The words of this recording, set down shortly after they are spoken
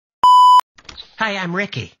Hi, I'm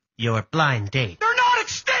Ricky, your blind date. They're not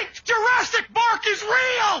extinct! Jurassic Park is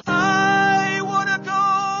real! I wanna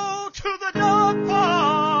go to the dog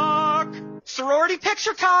park! Sorority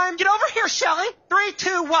picture time! Get over here, Shelly! 3,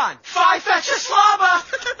 2, 1. Phi Fetcher Slava!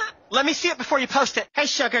 Let me see it before you post it. Hey,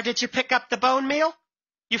 sugar, did you pick up the bone meal?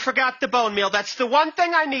 You forgot the bone meal. That's the one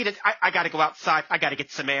thing I needed. I gotta go outside. I gotta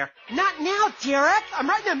get some air. Not now, Derek. I'm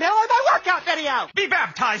right in the middle of my workout video. Be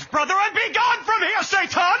baptized, brother, and be gone from here,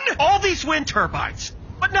 Satan! All these wind turbines,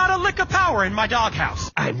 but not a lick of power in my doghouse.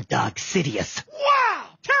 I'm Dog Sidious. Wow!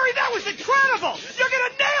 Terry, that was incredible! You're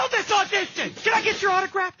gonna nail this audition! Can I get your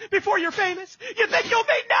autograph before you're famous? You think you'll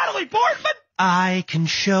beat Natalie Portman? I can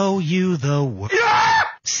show you the world. Yeah!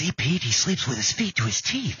 See, Pete, he sleeps with his feet to his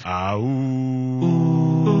teeth.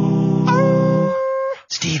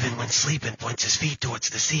 Steven, when sleeping, points his feet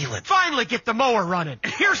towards the ceiling. Finally get the mower running.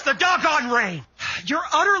 Here's the doggone rain. You're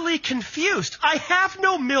utterly confused. I have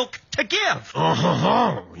no milk to give.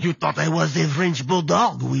 You thought I was a French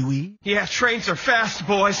bulldog, oui? Yeah, trains are fast,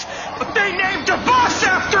 boys. But they named a bus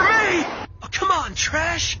after me! Oh, come on,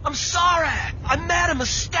 Trash. I'm sorry. I made a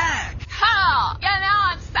mistake. Carl, you know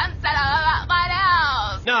I'm sensitive about my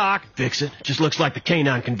nose. No, I can fix it. Just looks like the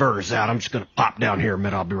canine converter's out. I'm just gonna pop down here a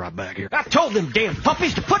minute. I'll be right back here. I told them damn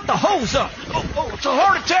puppies to put the hose up. Oh, it's a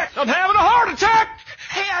heart attack. I'm having a heart attack.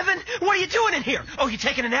 Hey, Evan, what are you doing in here? Oh, you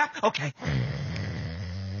taking a nap? Okay.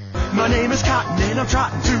 My name is Cotton, and I'm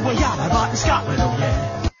trotting to a yacht I bought in Scotland, oh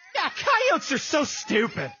yeah. Yeah, coyotes are so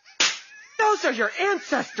stupid. Those are your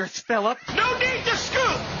ancestors, Philip. No need to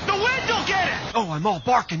scoop. The wind will get it. Oh, I'm all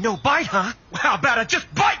bark and no bite, huh? Well, how about I just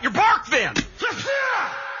bite your bark then?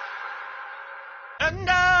 And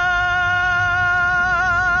I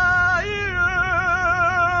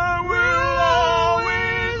will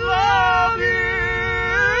always love you.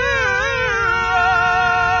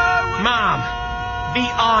 Mom, be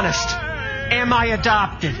honest. Am I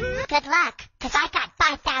adopted? Good luck, 'cause I got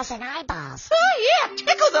 5,000 eyeballs. Oh, yeah,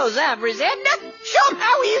 tickle those ivories, Edna. Show 'em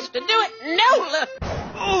how we used to do it. No,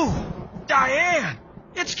 Ooh, Diane,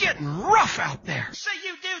 it's getting rough out there. See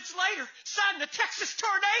you dudes later. Sign the Texas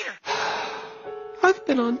Tornado. I've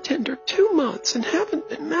been on Tinder 2 months and haven't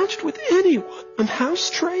been matched with anyone. I'm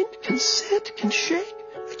house-trained, can sit, can shake.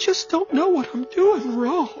 I just don't know what I'm doing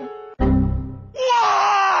wrong.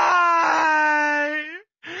 Why?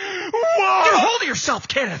 Why? Get a hold of yourself,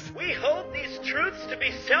 Kenneth. We hold these truths to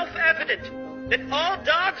be self-evident, that all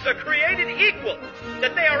dogs are created equal,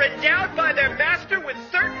 that they are endowed by their master with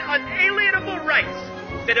certain unalienable rights,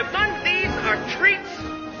 that among these are treats,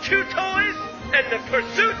 chew toys, and the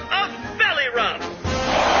pursuit of belly rub.